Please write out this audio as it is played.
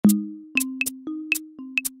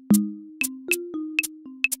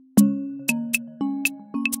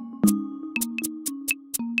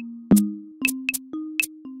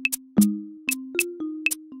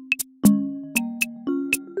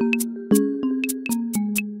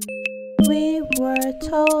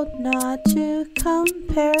told not to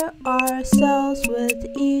compare ourselves with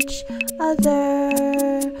each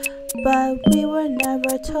other, but we were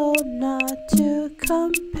never told not to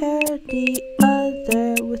compare the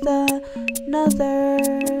other with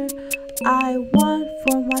another. I want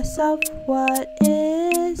for myself what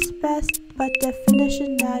is best, by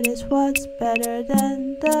definition that is what's better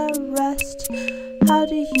than the rest. How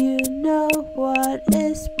do you know what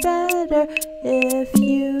is better if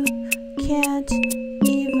you can't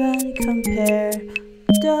even compare?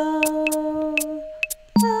 Don't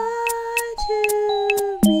lie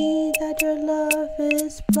to me that your love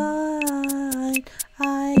is blind.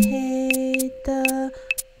 I hate the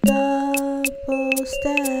double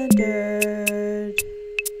standard.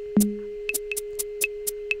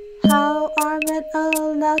 How are men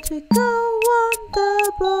allowed to go on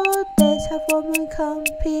double dates? Have women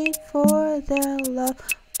compete for their love,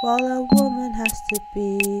 while a woman has to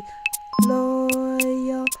be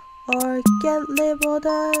loyal or get labeled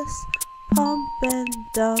as pump and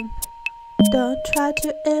dump? Don't try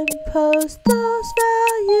to impose those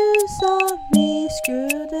values on me.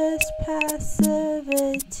 Screw this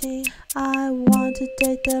passivity. I want to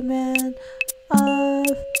date the man of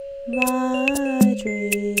my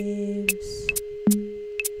dreams.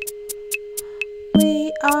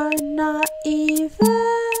 We are not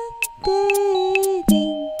even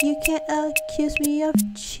dating. You can't accuse me of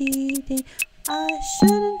cheating. I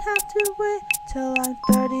shouldn't have to wait till I'm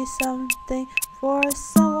 30-something for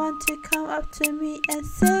someone to come up to me and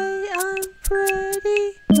say I'm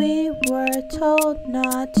pretty. We were told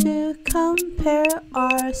not to compare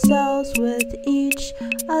ourselves with each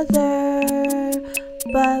other,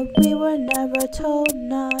 but we were never told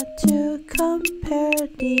not to compare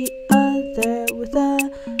the other with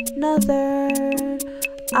another.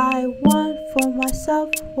 I want for myself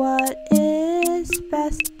what is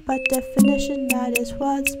best, by definition that is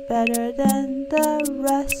what's better than the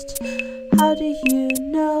rest. How do you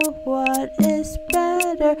know what is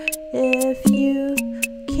better if you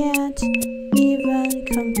can't even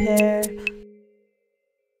compare?